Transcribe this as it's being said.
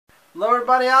Hello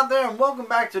everybody out there and welcome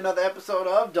back to another episode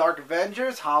of Dark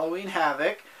Avengers Halloween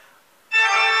Havoc.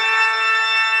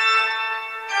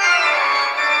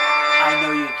 I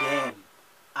know you again.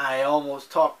 I almost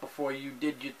talked before you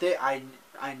did your thing. I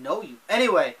know you.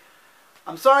 Anyway,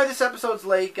 I'm sorry this episode's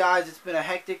late, guys. It's been a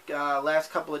hectic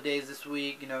last couple of days this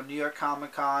week. You know, New York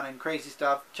Comic Con and crazy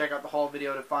stuff. Check out the whole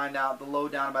video to find out the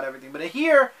lowdown about everything. But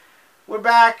here, we're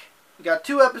back. We got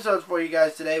two episodes for you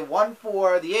guys today. One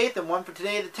for the 8th and one for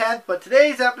today, the 10th. But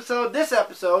today's episode, this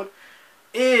episode,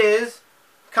 is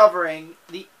covering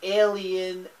the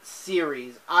Alien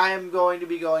series. I'm going to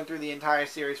be going through the entire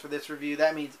series for this review.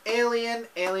 That means Alien,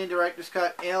 Alien Director's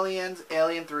Cut, Aliens,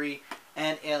 Alien 3,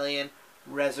 and Alien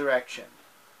Resurrection.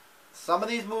 Some of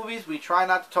these movies we try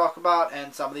not to talk about,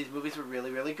 and some of these movies were really,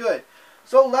 really good.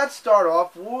 So let's start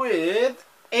off with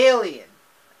Alien.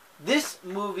 This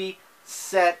movie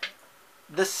set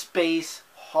the space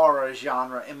horror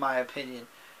genre, in my opinion.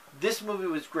 This movie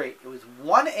was great. It was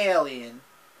one alien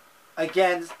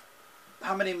against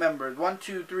how many members? 1,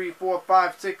 2, 3, 4,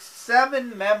 5, 6,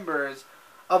 7 members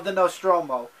of the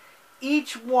Nostromo.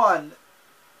 Each one,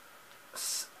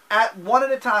 at one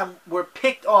at a time, were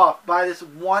picked off by this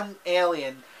one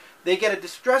alien. They get a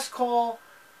distress call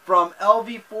from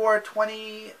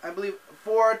LV-420, I believe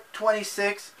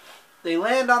 426. They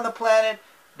land on the planet.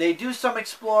 They do some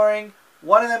exploring.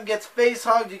 One of them gets face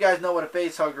hugged. You guys know what a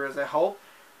face hugger is, I hope.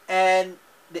 And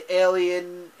the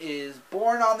alien is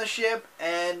born on the ship,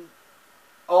 and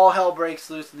all hell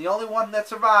breaks loose. And the only one that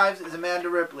survives is Amanda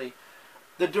Ripley.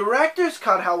 The director's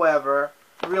cut, however,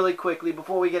 really quickly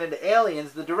before we get into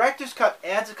Aliens, the director's cut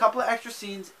adds a couple of extra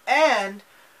scenes, and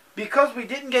because we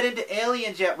didn't get into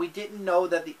Aliens yet, we didn't know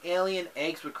that the alien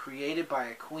eggs were created by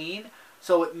a queen.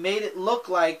 So it made it look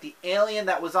like the alien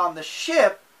that was on the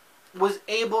ship was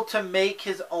able to make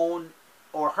his own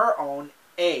or her own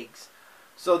eggs.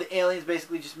 So the aliens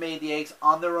basically just made the eggs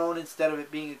on their own instead of it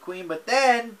being a queen. But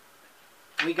then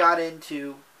we got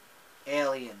into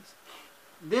Aliens.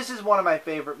 This is one of my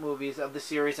favorite movies of the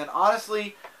series, and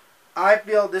honestly, I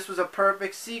feel this was a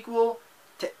perfect sequel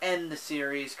to end the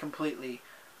series completely.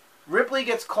 Ripley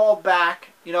gets called back.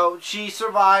 You know, she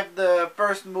survived the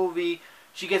first movie.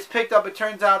 She gets picked up. It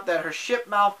turns out that her ship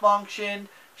malfunctioned.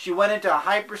 She went into a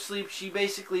hypersleep. She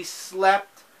basically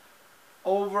slept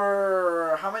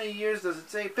over, how many years does it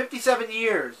say? 57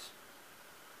 years.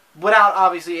 Without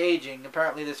obviously aging.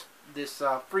 Apparently this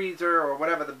freezer or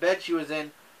whatever, the bed she was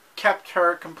in, kept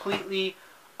her completely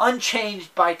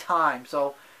unchanged by time.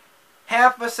 So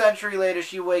half a century later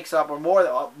she wakes up, or more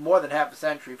than half a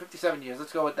century, 57 years,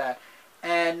 let's go with that.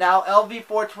 And now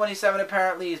LV-427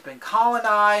 apparently has been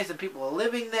colonized and people are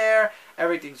living there.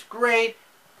 Everything's great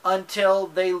until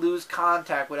they lose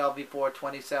contact with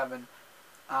LV-427.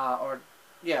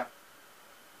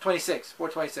 26.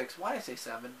 426. Why did I say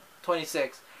 7?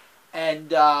 26.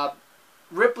 And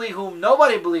Ripley, whom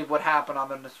nobody believed what happened on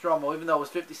the Nostromo, even though it was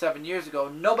 57 years ago,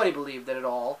 nobody believed it at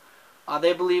all.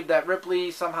 They believed that Ripley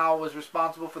somehow was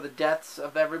responsible for the deaths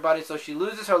of everybody, so she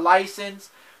loses her license.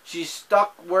 She's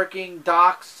stuck working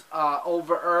docks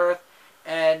over Earth,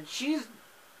 and she's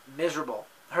miserable.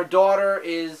 Her daughter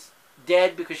is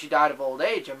dead because she died of old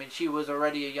age. I mean, she was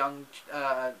already a young,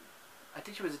 I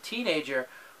think she was a teenager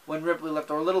when Ripley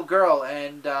left, or a little girl,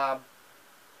 and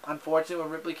unfortunately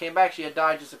when Ripley came back, she had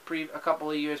died just a couple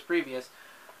of years previous.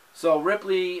 So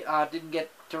Ripley didn't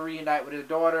get to reunite with her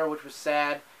daughter, which was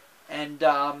sad. And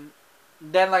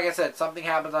then, like I said, something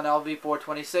happens on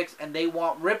LV-426, and they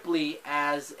want Ripley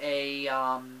as a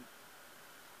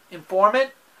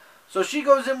informant. So she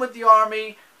goes in with the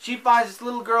army. She finds this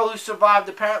little girl who survived.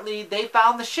 Apparently, they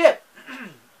found the ship.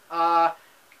 And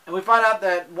we find out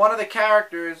that one of the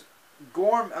characters,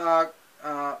 Carter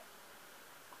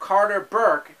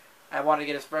Burke, I want to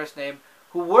get his first name,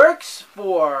 who works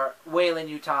for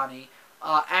Weyland-Yutani,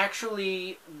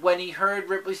 actually, when he heard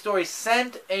Ripley's story,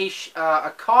 sent a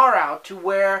car out to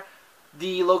where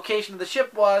the location of the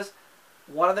ship was.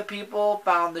 One of the people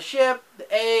found the ship,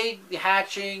 the egg, the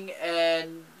hatching,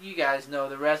 and you guys know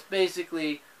the rest.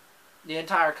 Basically, the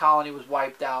entire colony was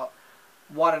wiped out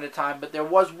one at a time. But there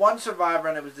was one survivor,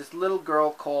 and it was this little girl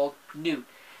called Newt.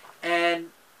 And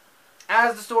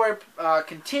as the story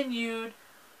continued,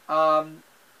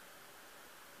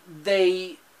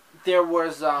 they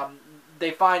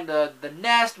find the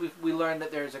nest. We learn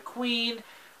that there's a queen,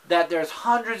 that there's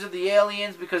hundreds of the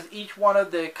aliens because each one of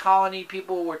the colony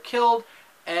people were killed,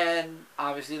 and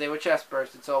obviously they were chest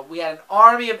bursted. So we had an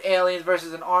army of aliens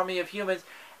versus an army of humans,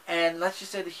 and let's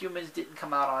just say the humans didn't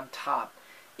come out on top.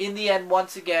 In the end,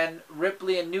 once again,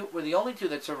 Ripley and Newt were the only two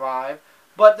that survived,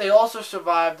 but they also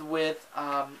survived with,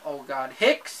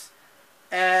 Hicks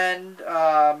and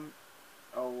oh,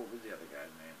 what was the other guy's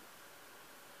name?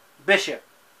 Bishop.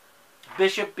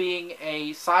 Bishop being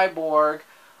a cyborg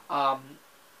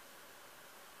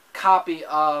copy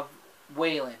of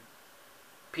Weyland,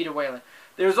 Peter Weyland.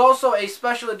 There's also a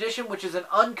special edition, which is an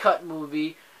uncut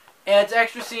movie. Adds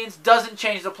extra scenes, doesn't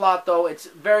change the plot though. It's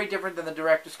very different than the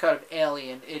director's cut of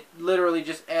Alien. It literally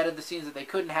just added the scenes that they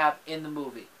couldn't have in the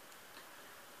movie.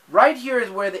 Right here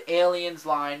is where the Aliens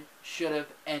line should have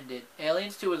ended.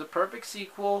 Aliens 2 was a perfect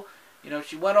sequel. You know,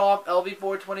 she went off.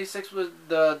 LV-426 was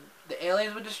the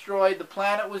aliens were destroyed. The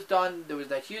planet was done. There was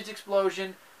that huge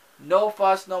explosion. No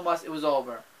fuss, no muss. It was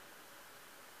over.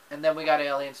 And then we got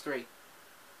Aliens 3,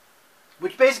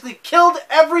 which basically killed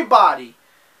everybody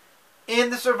in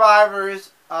the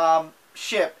survivors'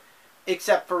 ship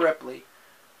except for Ripley.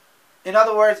 In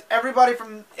other words, everybody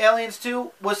from Aliens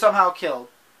 2 was somehow killed.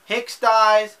 Hicks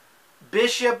dies.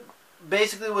 Bishop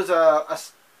basically was a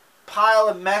pile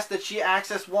of mess that she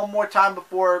accessed one more time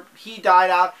before he died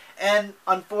out. And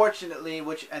unfortunately,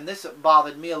 and this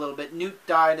bothered me a little bit, Newt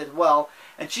died as well.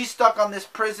 And she's stuck on this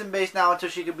prison base now until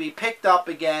she could be picked up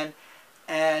again.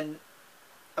 And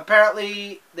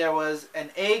apparently there was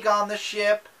an egg on the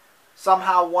ship.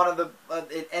 Somehow one of the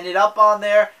it ended up on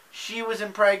there. She was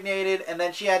impregnated, and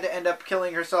then she had to end up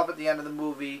killing herself at the end of the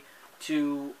movie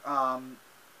to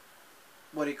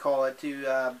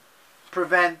to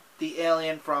prevent the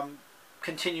alien from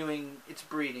continuing its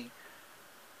breeding.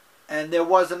 And there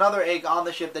was another egg on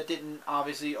the ship that didn't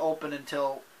obviously open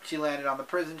until she landed on the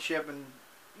prison ship, and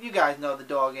you guys know the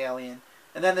dog alien.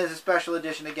 And then there's a special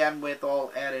edition again with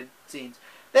all added scenes.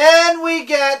 Then we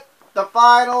get the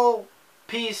final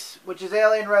piece, which is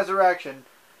Alien Resurrection.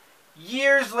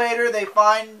 Years later, they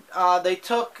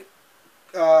took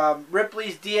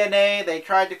Ripley's DNA. They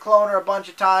tried to clone her a bunch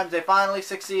of times. They finally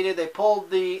succeeded. They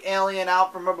pulled the alien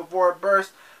out from her before it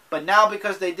burst. But now,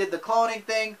 because they did the cloning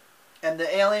thing and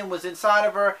the alien was inside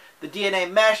of her, the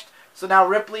DNA meshed. So now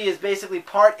Ripley is basically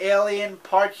part alien,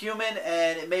 part human,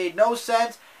 and it made no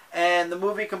sense. And the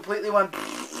movie completely went...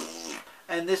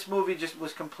 And this movie just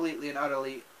was completely and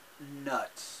utterly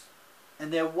nuts.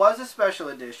 And there was a special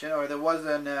edition, or there was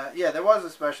there was a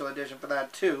special edition for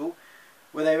that too,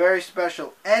 with a very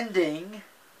special ending.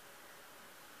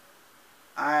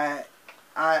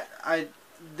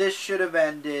 This should have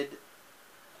ended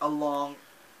along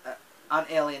on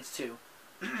Aliens 2.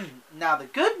 Now the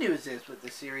good news is with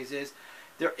this series is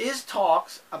there is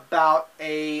talks about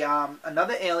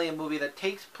another Alien movie that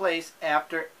takes place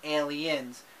after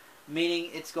Aliens. Meaning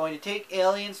it's going to take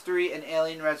Aliens 3 and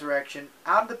Alien Resurrection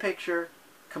out of the picture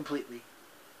completely.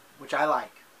 Which I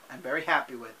like. I'm very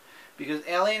happy with. Because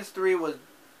Aliens 3 was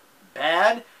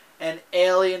bad and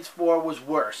Aliens 4 was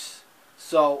worse.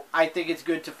 So I think it's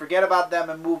good to forget about them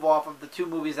and move off of the two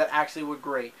movies that actually were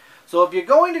great. So if you're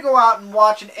going to go out and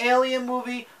watch an Alien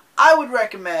movie, I would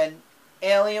recommend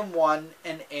Alien 1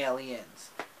 and Aliens.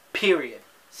 Period.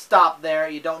 Stop there.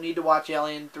 You don't need to watch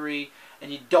Alien 3.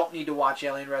 And you don't need to watch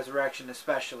Alien Resurrection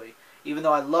especially. Even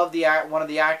though I love one of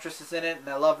the actresses in it, and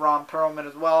I love Ron Perlman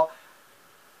as well,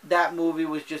 that movie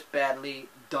was just badly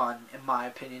done, in my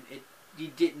opinion. You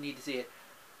didn't need to see it.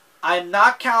 I'm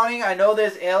not counting, I know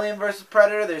there's Alien vs.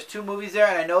 Predator, there's two movies there,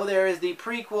 and I know there is the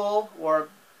prequel, or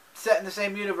set in the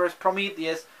same universe,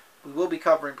 Prometheus. We will be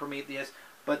covering Prometheus.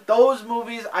 But those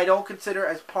movies I don't consider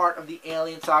as part of the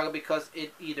Alien saga because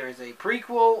it either is a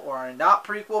prequel, or a not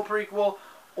prequel,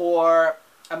 or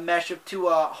a mesh of two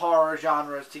horror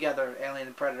genres together, Alien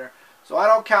and Predator. So I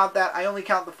don't count that. I only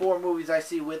count the 4 movies I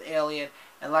see with Alien.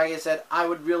 And like I said, I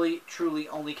would really, truly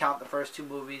only count the first 2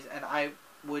 movies. And I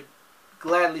would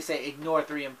gladly say ignore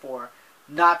 3 and 4.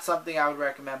 Not something I would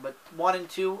recommend. But 1 and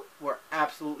 2 were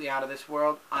absolutely out of this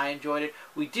world. I enjoyed it.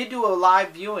 We did do a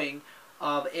live viewing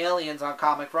of Aliens on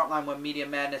Comic Frontline when Media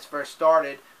Madness first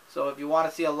started. So if you want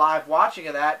to see a live watching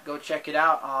of that, go check it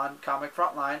out on Comic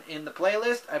Frontline. In the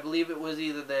playlist, I believe it was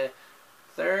either the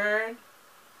 3rd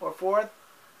or 4th.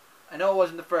 I know it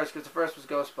wasn't the first because the first was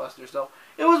Ghostbusters. So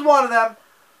it was one of them.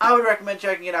 I would recommend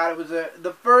checking it out. It was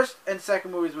the first and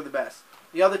second movies were the best.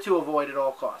 The other 2 avoid at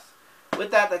all costs.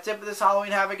 With that, that's it for this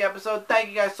Halloween Havoc episode. Thank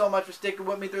you guys so much for sticking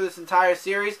with me through this entire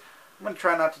series. I'm going to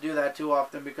try not to do that too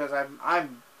often because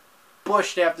I'm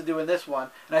bushed after doing this one.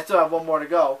 And I still have one more to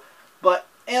go. But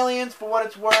Aliens, for what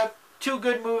it's worth, 2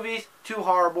 good movies, 2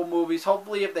 horrible movies.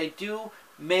 Hopefully, if they do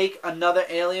make another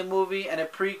Alien movie and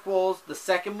it prequels the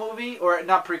second movie, or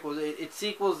not prequels, it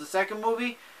sequels the second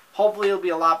movie, hopefully it'll be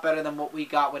a lot better than what we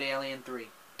got with Alien 3.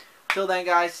 Till then,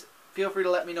 guys, feel free to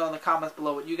let me know in the comments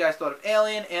below what you guys thought of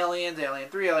Alien, Aliens, Alien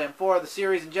 3, Alien 4, the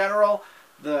series in general,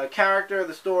 the character,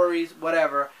 the stories,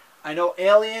 whatever. I know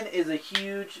Alien is a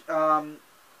huge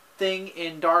thing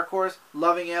in Dark Horse.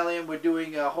 Loving Alien. We're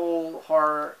doing a whole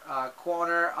horror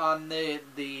corner on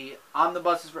the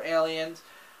omnibuses for Aliens.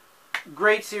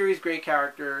 Great series, great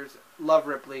characters. Love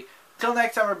Ripley. Till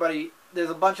next time, everybody. There's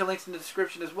a bunch of links in the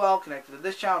description as well, connected to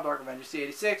this channel, Dark Avenger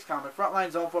C86, Comic Frontline,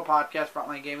 Zone 4 Podcast,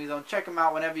 Frontline Gaming Zone. Check them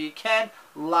out whenever you can.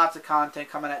 Lots of content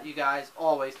coming at you guys,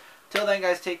 always. Till then,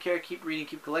 guys, take care, keep reading,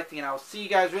 keep collecting, and I will see you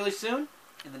guys really soon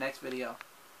in the next video.